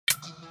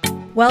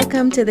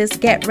Welcome to this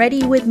Get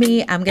Ready With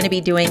Me. I'm going to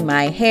be doing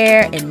my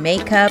hair and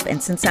makeup,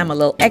 and since I'm a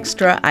little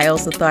extra, I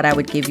also thought I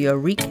would give you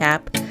a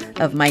recap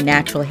of my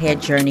natural hair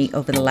journey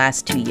over the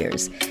last 2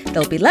 years.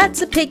 There'll be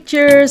lots of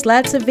pictures,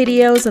 lots of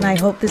videos, and I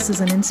hope this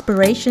is an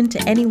inspiration to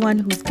anyone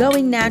who's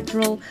going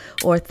natural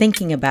or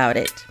thinking about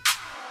it.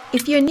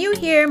 If you're new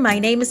here, my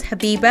name is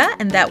Habiba,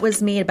 and that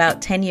was me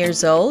about 10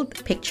 years old,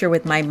 picture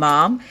with my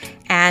mom,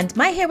 and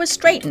my hair was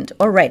straightened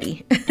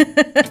already.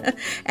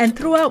 And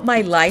throughout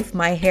my life,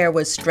 my hair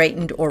was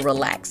straightened or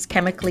relaxed,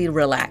 chemically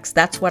relaxed.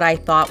 That's what I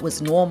thought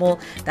was normal.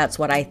 That's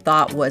what I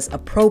thought was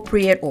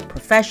appropriate or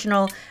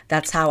professional.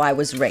 That's how I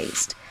was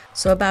raised.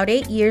 So about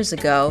 8 years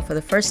ago, for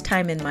the first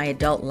time in my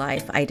adult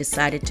life, I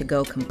decided to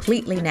go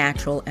completely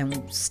natural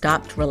and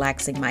stopped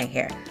relaxing my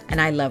hair,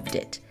 and I loved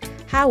it.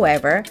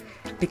 However,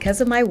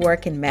 because of my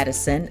work in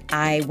medicine,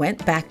 I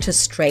went back to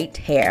straight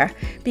hair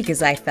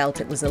because I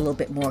felt it was a little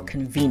bit more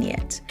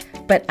convenient.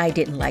 But I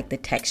didn't like the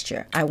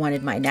texture. I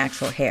wanted my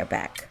natural hair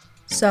back.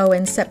 So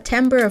in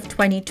September of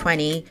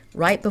 2020,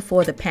 right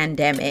before the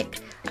pandemic,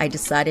 I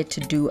decided to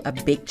do a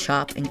big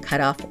chop and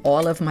cut off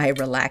all of my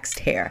relaxed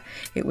hair.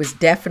 It was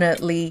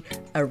definitely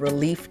a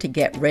relief to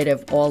get rid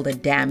of all the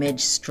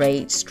damaged,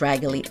 straight,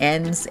 straggly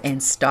ends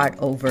and start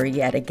over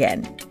yet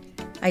again.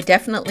 I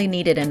definitely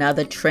needed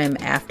another trim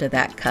after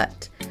that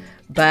cut.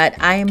 But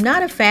I am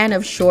not a fan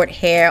of short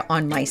hair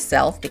on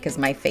myself because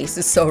my face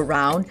is so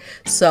round.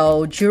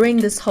 So during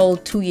this whole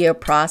 2-year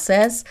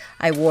process,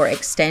 I wore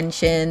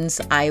extensions,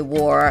 I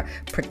wore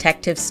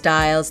protective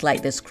styles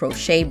like this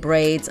crochet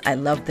braids. I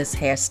love this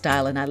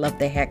hairstyle and I love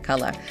the hair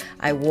color.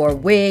 I wore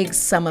wigs.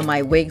 Some of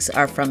my wigs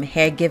are from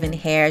Hair Given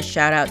Hair.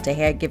 Shout out to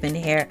Hair Given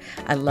Hair.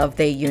 I love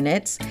their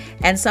units.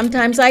 And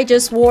sometimes I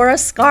just wore a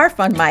scarf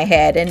on my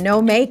head and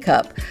no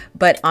makeup.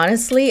 But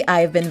honestly,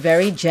 I've been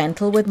very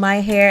gentle with my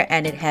hair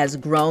and it has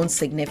grown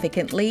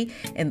significantly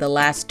in the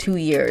last 2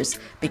 years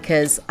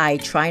because I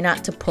try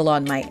not to pull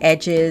on my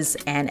edges,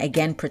 and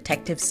again,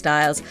 protective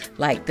styles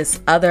like this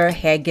other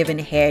Hair Given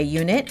Hair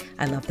unit.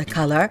 I love the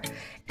color.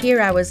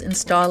 Here I was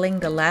installing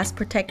the last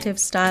protective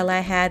style I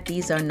had.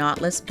 These are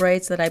knotless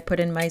braids that I put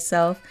in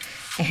myself,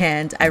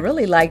 and I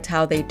really liked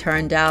how they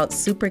turned out.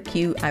 Super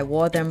cute. I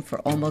wore them for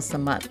almost a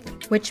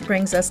month. Which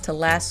brings us to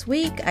last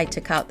week. I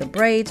took out the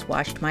braids,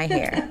 washed my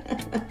hair.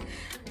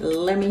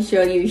 Let me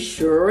show you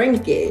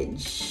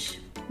shrinkage.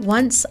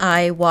 Once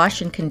I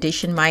wash and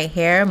condition my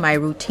hair, my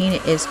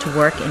routine is to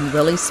work in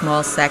really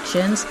small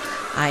sections.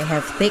 I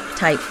have thick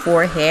type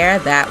 4 hair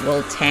that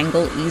will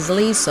tangle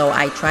easily, so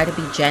I try to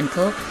be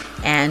gentle,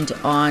 and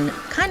on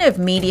kind of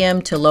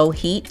medium to low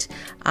heat,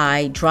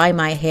 I dry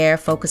my hair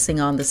focusing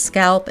on the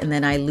scalp, and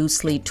then I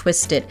loosely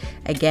twist it,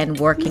 again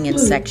working in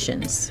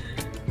sections.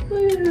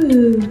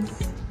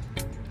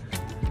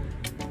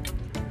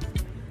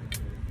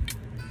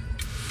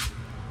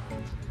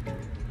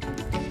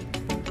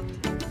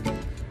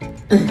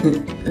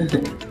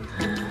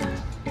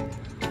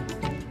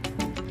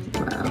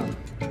 Wow.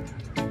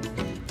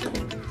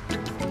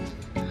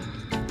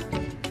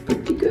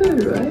 Pretty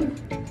good, right?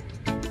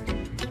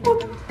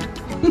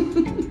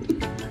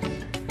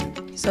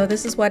 So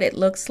this is what it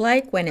looks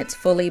like when it's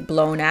fully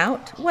blown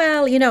out.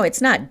 Well, you know,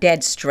 it's not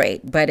dead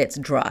straight, but it's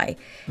dry.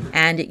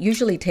 And it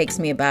usually takes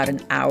me about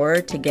an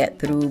hour to get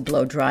through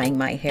blow drying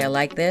my hair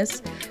like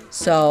this.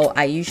 So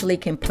I usually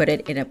can put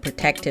it in a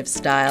protective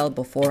style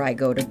before I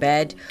go to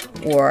bed,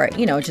 or,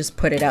 you know, just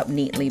put it up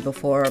neatly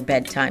before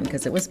bedtime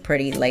because it was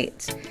pretty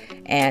late.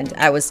 And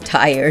I was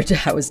tired.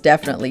 I was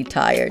definitely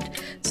tired.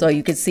 So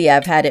you can see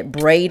I've had it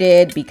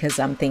braided because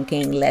I'm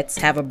thinking, let's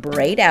have a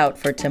braid out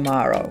for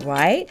tomorrow,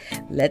 right?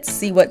 Let's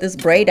see what this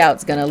braid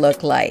out's gonna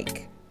look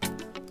like.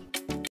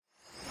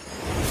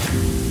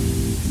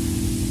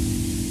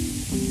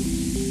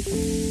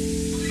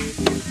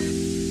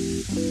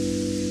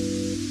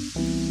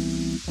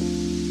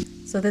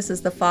 So this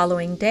is the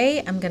following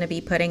day. I'm gonna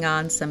be putting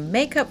on some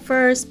makeup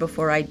first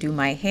before I do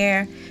my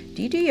hair.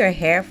 Do you do your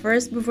hair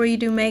first before you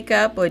do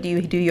makeup, or do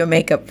you do your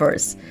makeup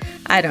first?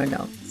 I don't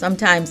know.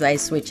 Sometimes I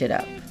switch it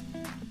up.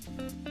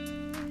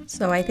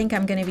 So I think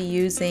I'm gonna be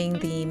using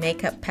the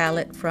makeup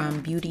palette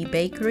from Beauty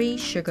Bakery,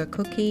 Sugar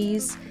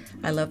Cookies.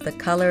 I love the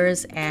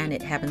colors, and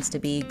it happens to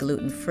be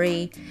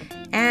gluten-free.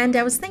 And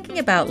I was thinking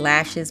about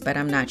lashes, but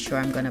I'm not sure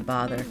I'm gonna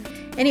bother.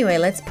 Anyway,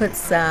 let's put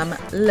some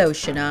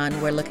lotion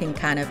on. We're looking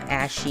kind of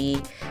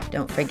ashy.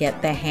 Don't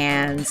forget the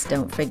hands.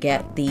 Don't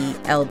forget the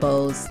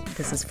elbows.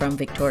 This is from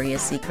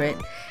Victoria's Secret.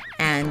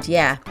 And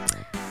yeah,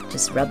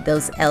 just rub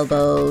those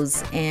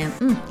elbows. And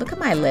look at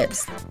my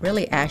lips.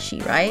 Really ashy,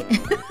 right?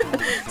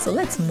 So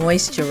let's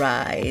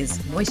moisturize.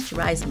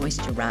 Moisturize,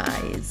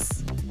 moisturize.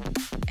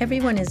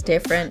 Everyone is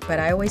different, but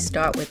I always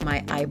start with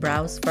my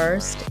eyebrows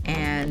first,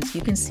 and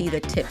you can see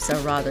the tips are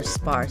rather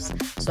sparse.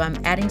 So I'm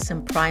adding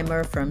some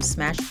primer from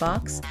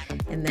Smashbox,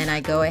 and then I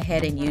go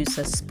ahead and use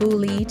a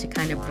spoolie to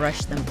kind of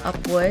brush them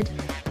upward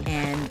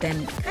and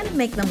then kind of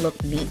make them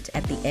look neat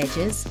at the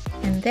edges.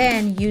 And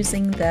then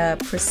using the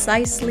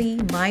Precisely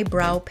My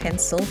Brow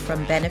pencil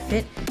from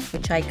Benefit,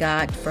 which I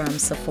got from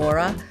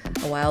Sephora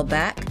a while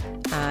back,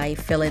 I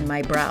fill in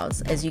my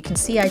brows. As you can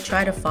see, I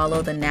try to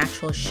follow the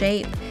natural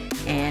shape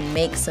and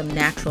make some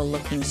natural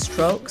looking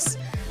strokes.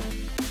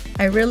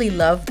 I really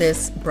love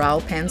this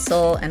brow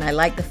pencil, and I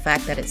like the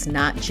fact that it's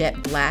not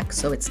jet black,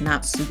 so it's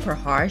not super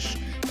harsh.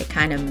 It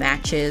kind of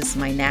matches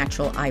my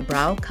natural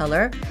eyebrow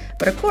color.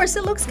 But of course,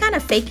 it looks kind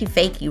of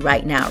fakey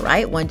right now,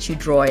 right? Once you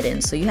draw it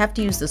in. So you have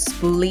to use the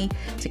spoolie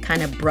to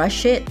kind of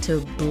brush it to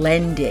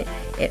blend it.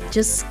 It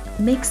just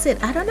makes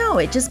it, I don't know,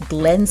 it just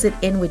blends it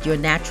in with your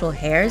natural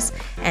hairs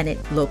and it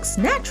looks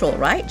natural,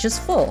 right?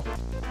 Just full.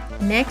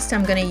 Next,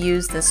 I'm going to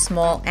use this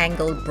small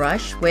angled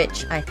brush,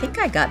 which I think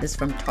I got this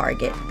from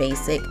Target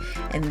Basic.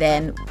 And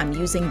then I'm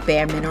using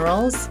Bare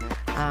Minerals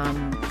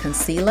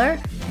concealer,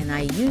 and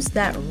I use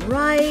that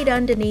right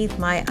underneath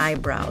my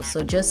eyebrow.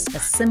 So just a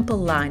simple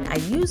line. I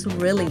use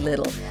really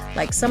little.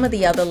 Like some of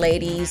the other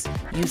ladies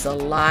use a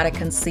lot of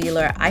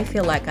concealer. I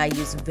feel like I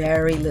use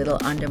very little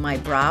under my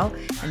brow,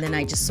 and then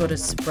I just sort of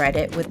spread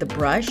it with the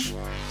brush.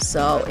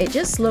 So it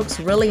just looks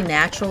really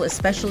natural,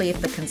 especially if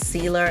the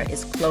concealer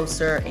is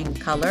closer in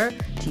color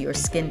to your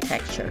skin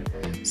texture.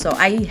 So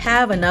I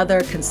have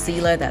another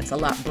concealer that's a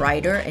lot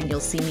brighter, and you'll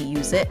see me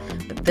use it,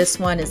 but this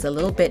one is a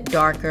little bit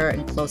darker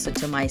and closer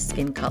to my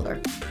skin color.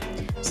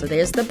 So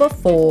there's the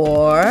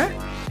before,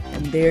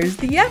 and there's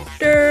the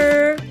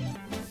after.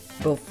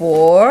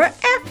 Before,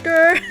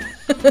 after.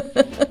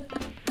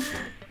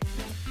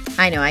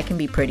 I know I can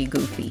be pretty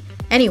goofy.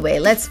 Anyway,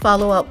 let's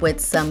follow up with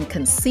some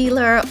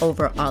concealer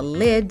over our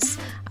lids.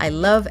 I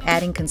love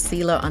adding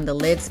concealer on the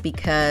lids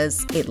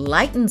because it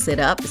lightens it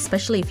up,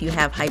 especially if you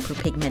have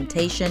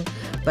hyperpigmentation,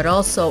 but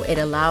also it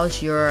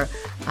allows your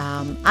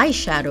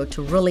eyeshadow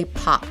to really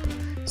pop.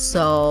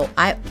 So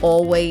I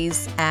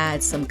always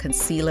add some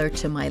concealer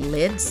to my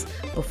lids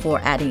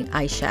before adding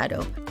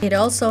eyeshadow. It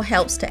also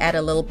helps to add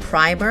a little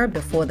primer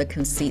before the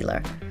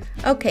concealer.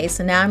 Okay,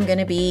 so now I'm going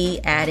to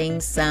be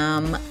adding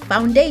some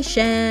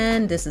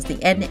foundation. This is the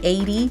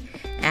N80,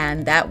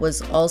 and that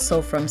was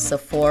also from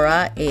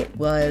Sephora. It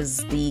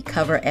was the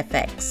Cover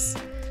FX.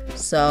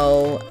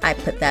 So I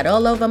put that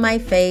all over my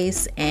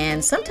face,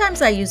 and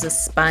sometimes I use a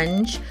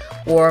sponge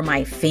or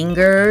my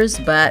fingers,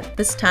 but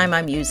this time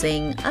I'm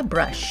using a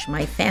brush,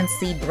 my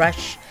fancy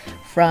brush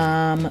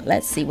from,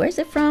 let's see, where's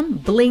it from?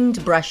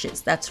 Blinged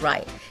Brushes, that's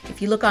right.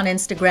 If you look on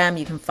Instagram,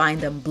 you can find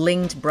them,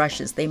 Blinged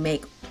Brushes. They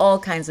make all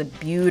kinds of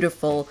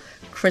beautiful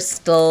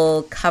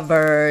crystal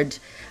covered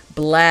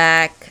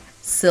black,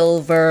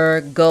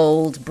 silver,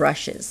 gold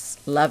brushes.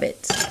 Love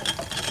it.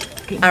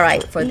 All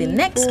right, for the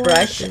next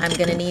brush, I'm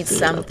gonna need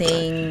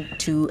something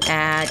to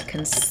add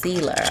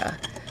concealer.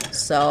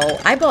 So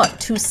I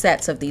bought 2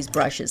 sets of these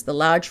brushes, the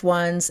large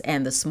ones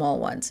and the small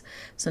ones.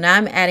 So now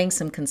I'm adding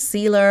some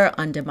concealer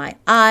under my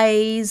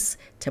eyes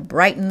to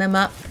brighten them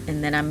up.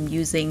 And then I'm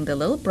using the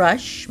little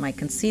brush, my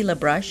concealer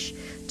brush,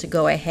 to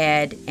go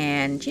ahead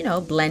and, you know,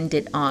 blend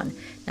it on.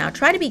 Now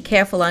try to be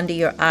careful under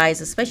your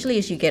eyes, especially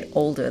as you get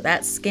older.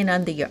 That skin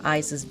under your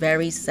eyes is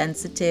very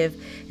sensitive.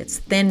 It's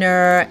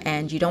thinner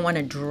and you don't want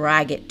to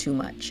drag it too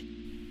much.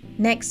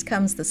 Next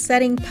comes the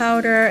setting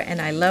powder,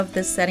 and I love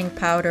this setting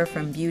powder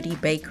from Beauty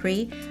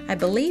Bakery. I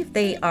believe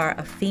they are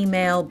a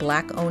female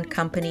black-owned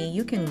company.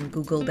 You can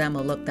Google them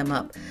or look them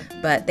up,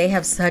 but they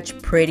have such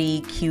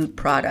pretty, cute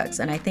products.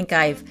 And I think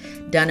I've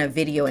done a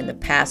video in the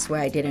past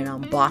where I did an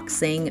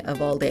unboxing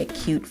of all their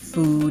cute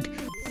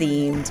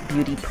food-themed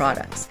beauty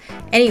products.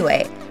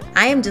 Anyway,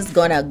 I am just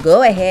gonna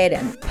go ahead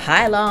and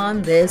pile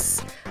on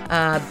this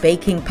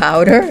baking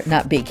powder,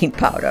 not baking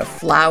powder,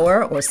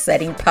 flour or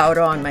setting powder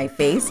on my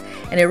face,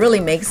 and it really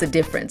makes a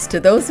difference. To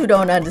those who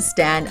don't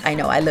understand, I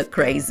know I look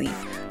crazy,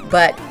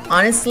 but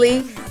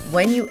honestly,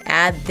 when you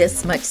add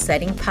this much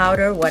setting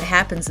powder, what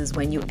happens is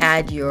when you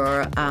add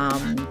your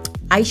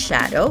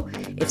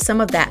eyeshadow, if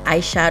some of that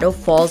eyeshadow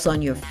falls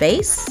on your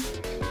face,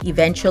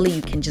 eventually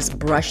you can just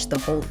brush the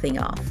whole thing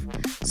off.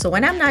 So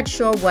when I'm not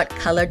sure what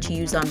color to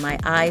use on my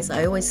eyes,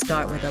 I always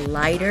start with a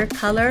lighter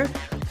color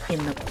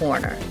in the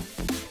corner.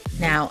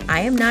 Now, I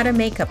am not a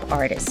makeup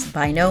artist,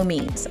 by no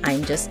means.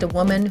 I'm just a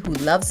woman who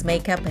loves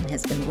makeup and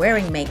has been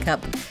wearing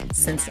makeup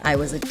since I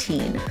was a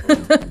teen.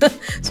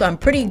 So I'm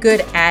pretty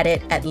good at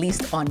it, at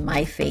least on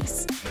my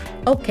face.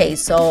 Okay,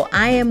 so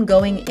I am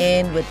going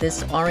in with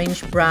this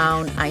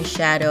orange-brown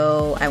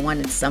eyeshadow. I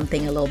wanted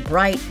something a little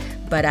bright,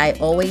 but I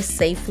always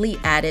safely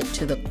add it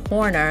to the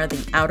corner,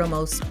 the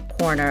outermost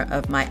corner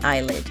of my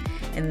eyelid.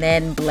 And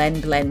then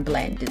blend, blend,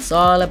 blend. It's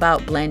all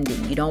about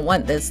blending. You don't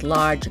want this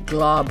large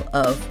glob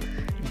of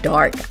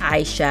dark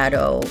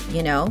eyeshadow,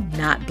 you know,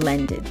 not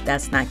blended.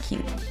 That's not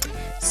cute.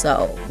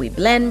 So we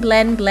blend,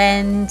 blend,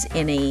 blend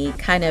in a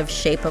kind of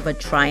shape of a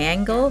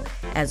triangle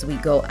as we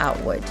go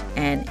outward,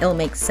 and it'll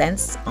make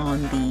sense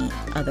on the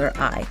other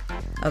eye.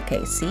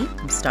 Okay, see,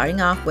 I'm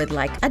starting off with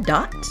like a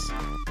dot.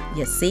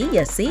 You see?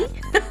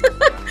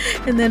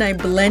 And then I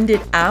blend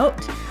it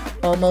out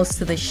almost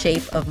to the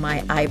shape of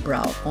my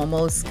eyebrow,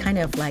 almost kind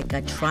of like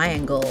a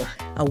triangle,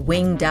 a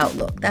winged out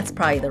look. That's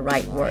probably the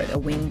right word, a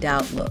winged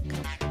out look.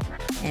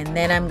 And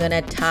then I'm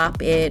gonna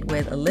top it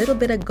with a little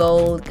bit of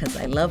gold because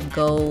I love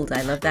gold.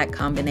 I love that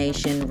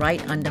combination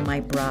right under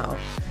my brow.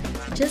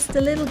 just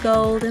a little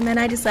gold, and then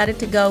I decided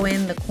to go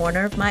in the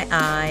corner of my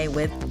eye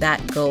with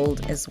that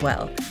gold as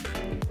well.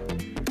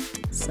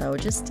 So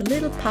just a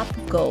little pop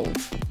of gold.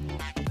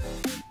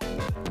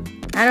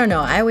 I don't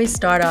know, I always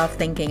start off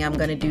thinking I'm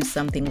gonna do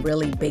something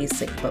really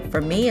basic, but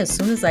for me, as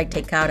soon as I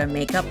take out a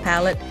makeup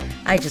palette,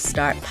 I just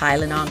start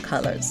piling on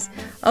colors.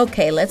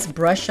 Okay, let's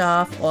brush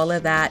off all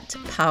of that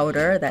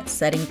powder, that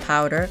setting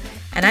powder.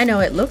 And I know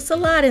it looks a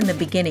lot in the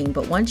beginning,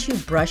 but once you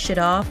brush it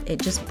off,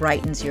 it just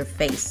brightens your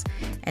face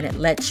and it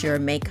lets your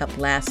makeup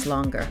last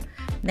longer.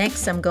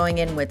 Next, I'm going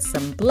in with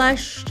some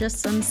blush, just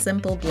some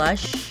simple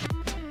blush.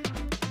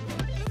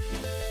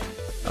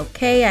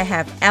 Okay, I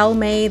have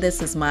Almay.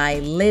 This is my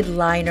lid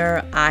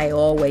liner. I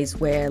always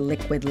wear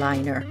liquid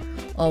liner.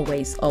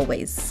 Always,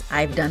 always.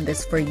 I've done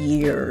this for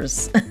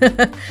years.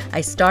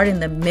 I start in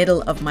the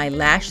middle of my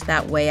lash.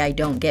 That way I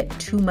don't get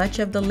too much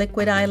of the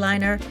liquid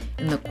eyeliner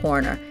in the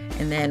corner.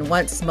 And then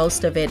once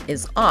most of it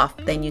is off,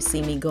 then you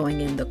see me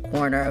going in the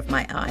corner of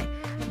my eye.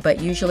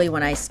 But usually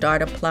when I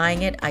start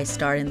applying it, I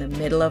start in the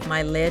middle of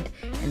my lid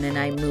and then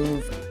I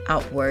move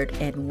outward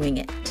and wing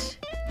it.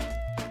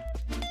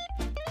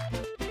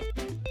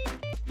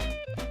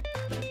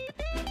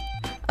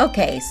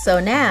 Okay,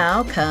 so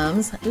now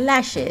comes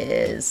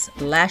lashes.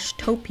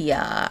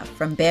 Lashtopia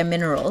from Bare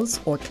Minerals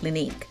or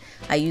Clinique.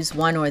 I use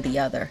one or the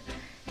other.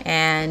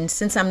 And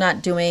since I'm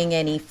not doing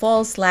any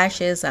false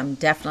lashes, I'm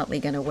definitely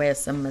going to wear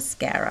some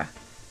mascara.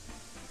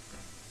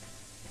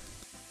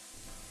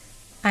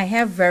 I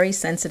have very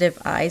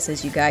sensitive eyes,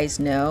 as you guys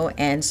know,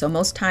 and so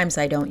most times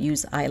I don't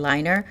use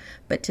eyeliner,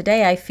 but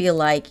today I feel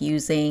like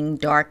using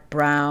dark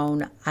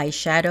brown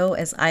eyeshadow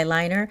as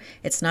eyeliner.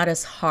 It's not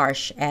as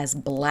harsh as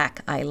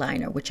black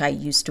eyeliner, which I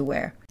used to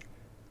wear.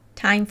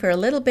 Time for a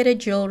little bit of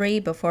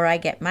jewelry before I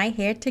get my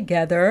hair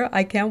together.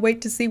 I can't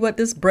wait to see what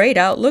this braid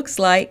out looks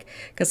like,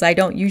 because I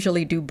don't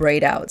usually do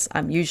braid outs.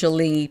 I'm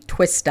usually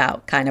twist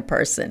out kind of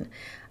person.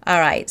 All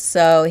right,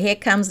 so here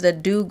comes the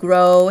Do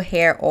Grow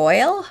hair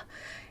oil.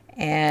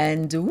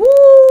 And woo,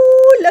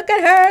 look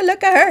at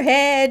her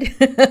head.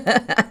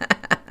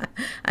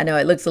 I know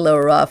it looks a little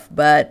rough,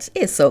 but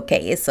it's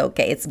okay, it's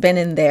okay. It's been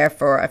in there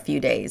for a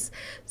few days.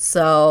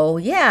 So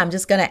yeah, I'm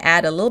just gonna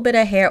add a little bit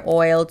of hair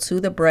oil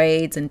to the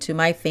braids and to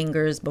my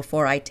fingers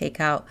before I take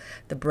out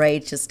the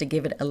braids, just to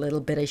give it a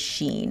little bit of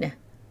sheen.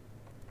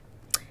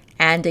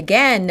 And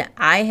again,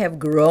 I have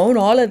grown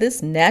all of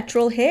this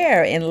natural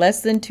hair in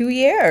less than 2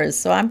 years.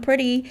 So I'm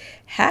pretty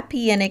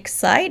happy and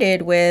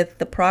excited with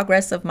the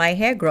progress of my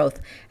hair growth.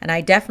 And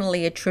I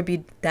definitely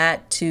attribute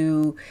that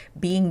to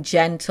being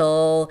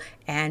gentle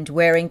and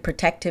wearing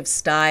protective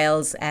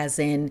styles, as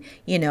in,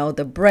 you know,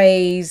 the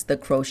braids, the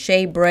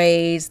crochet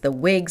braids, the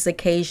wigs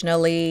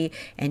occasionally,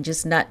 and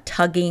just not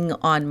tugging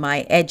on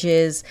my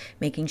edges,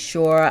 making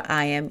sure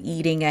I am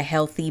eating a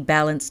healthy,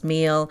 balanced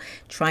meal,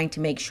 trying to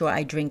make sure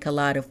I drink a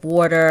lot of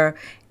water,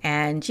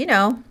 and, you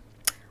know,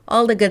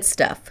 all the good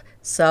stuff.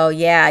 So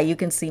yeah, you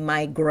can see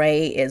my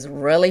gray is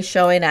really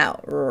showing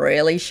out,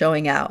 really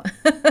showing out.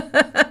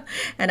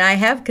 And I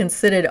have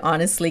considered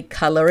honestly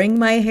coloring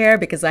my hair,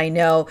 because I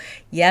know,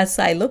 yes,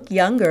 I look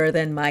younger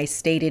than my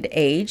stated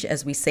age,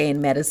 as we say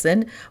in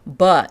medicine,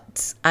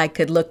 but I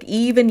could look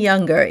even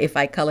younger if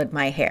I colored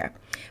my hair.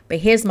 But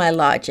here's my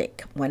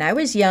logic. When I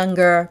was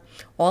younger,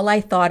 all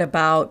I thought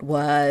about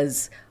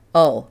was,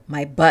 oh,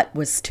 my butt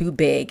was too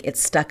big. It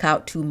stuck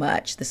out too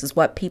much. This is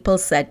what people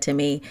said to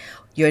me.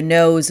 Your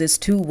nose is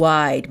too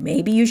wide.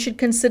 Maybe you should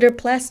consider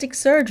plastic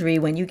surgery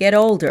when you get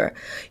older.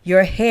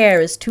 Your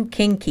hair is too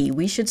kinky.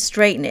 We should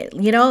straighten it.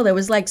 You know, there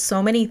was like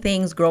so many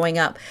things growing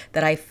up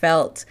that I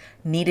felt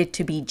needed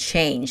to be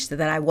changed,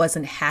 that I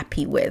wasn't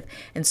happy with.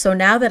 And so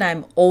now that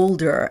I'm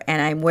older and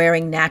I'm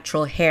wearing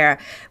natural hair,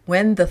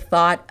 when the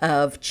thought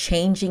of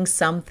changing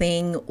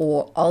something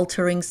or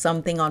altering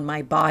something on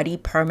my body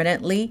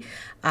permanently,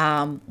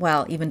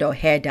 well, even though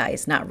hair dye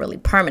is not really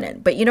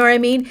permanent, but you know what I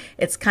mean?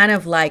 It's kind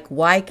of like,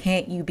 why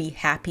can't you be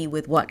happy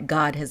with what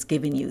God has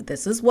given you?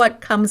 This is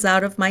what comes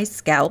out of my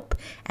scalp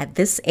at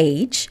this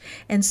age.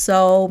 And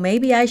so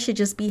maybe I should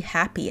just be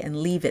happy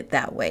and leave it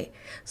that way.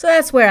 So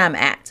that's where I'm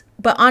at.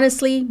 But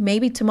honestly,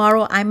 maybe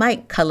tomorrow I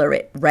might color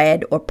it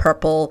red or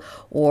purple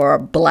or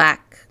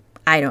black.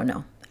 I don't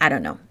know. I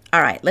don't know.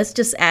 All right, let's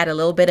just add a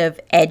little bit of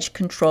edge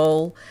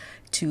control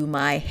to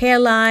my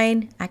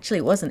hairline. Actually,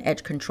 it wasn't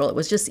edge control. It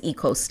was just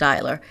Eco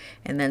Styler,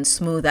 and then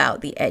smooth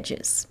out the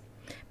edges.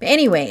 But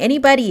anyway,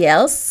 anybody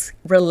else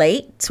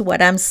relate to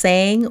what I'm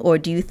saying, or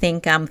do you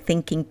think I'm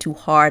thinking too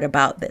hard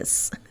about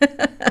this?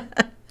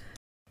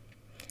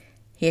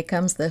 Here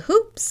comes the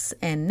hoops,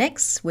 and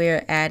next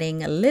we're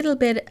adding a little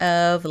bit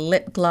of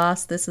lip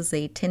gloss. This is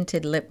a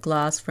tinted lip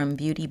gloss from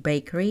Beauty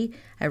Bakery.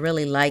 I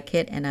really like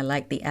it, and I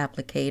like the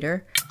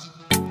applicator.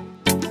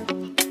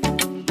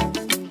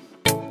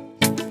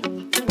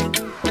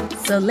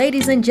 So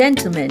ladies and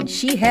gentlemen,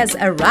 she has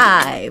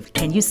arrived.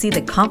 Can you see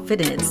the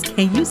confidence?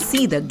 Can you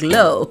see the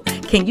glow?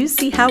 Can you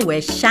see how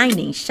we're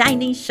shining,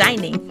 shining,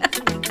 shining?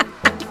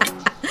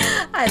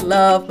 I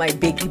love my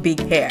big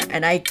hair,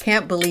 and I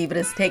can't believe it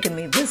has taken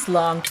me this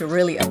long to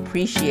really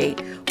appreciate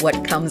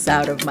what comes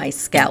out of my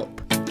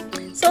scalp.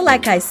 So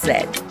like I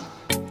said,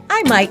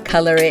 I might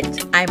color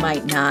it, I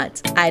might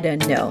not, I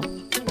don't know.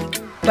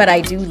 But I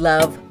do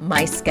love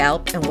my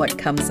scalp and what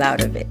comes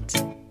out of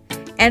it.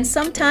 And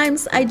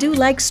sometimes I do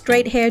like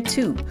straight hair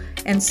too.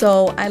 And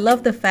so I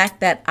love the fact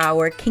that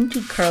our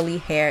kinky curly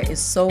hair is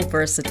so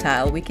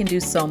versatile. We can do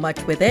so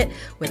much with it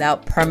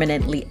without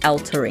permanently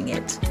altering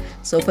it.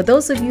 So for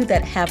those of you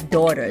that have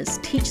daughters,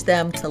 teach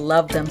them to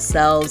love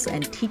themselves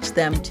and teach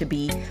them to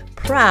be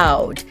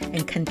proud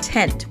and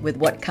content with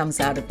what comes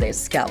out of their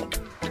scalp.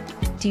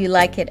 Do you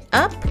like it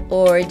up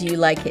or do you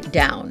like it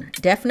down?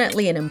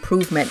 Definitely an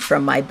improvement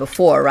from my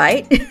before,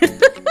 right?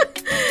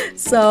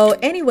 So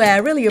anyway, I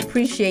really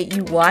appreciate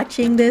you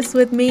watching this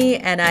with me,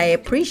 and I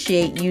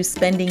appreciate you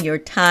spending your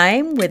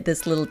time with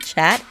this little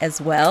chat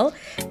as well.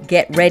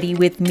 Get ready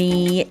with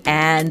me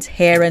and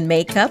hair and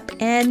makeup,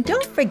 and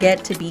don't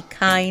forget to be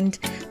kind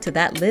to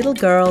that little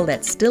girl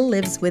that still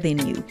lives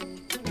within you.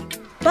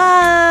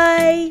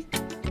 Bye!